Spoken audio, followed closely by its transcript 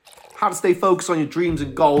How to stay focused on your dreams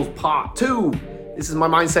and goals, part 2. This is my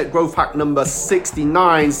mindset growth hack number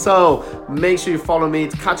 69. So make sure you follow me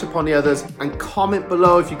to catch up on the others and comment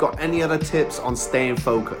below if you've got any other tips on staying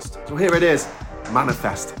focused. So here it is,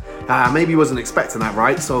 manifest. Maybe you wasn't expecting that,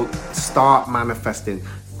 right? So start manifesting.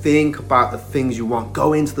 Think about the things you want.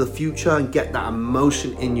 Go into the future and get that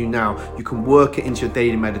emotion in you now. You can work it into your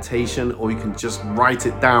daily meditation, or you can just write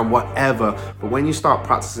it down, whatever. But when you start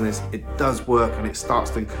practicing this, it does work and it starts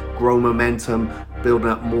to grow momentum, building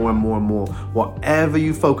up more and more and more. Whatever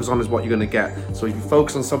you focus on is what you're gonna get. So if you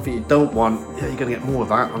focus on something you don't want, you're gonna get more of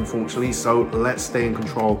that, unfortunately. So let's stay in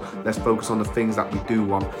control. Let's focus on the things that we do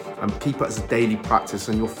want and keep it as a daily practice,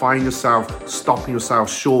 and you'll find yourself stopping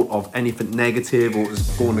yourself short of anything negative or is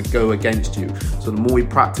going to go against you. So the more we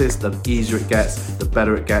practice, the easier it gets, the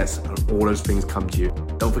better it gets, and all those things come to you.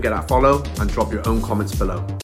 Don't forget that follow and drop your own comments below.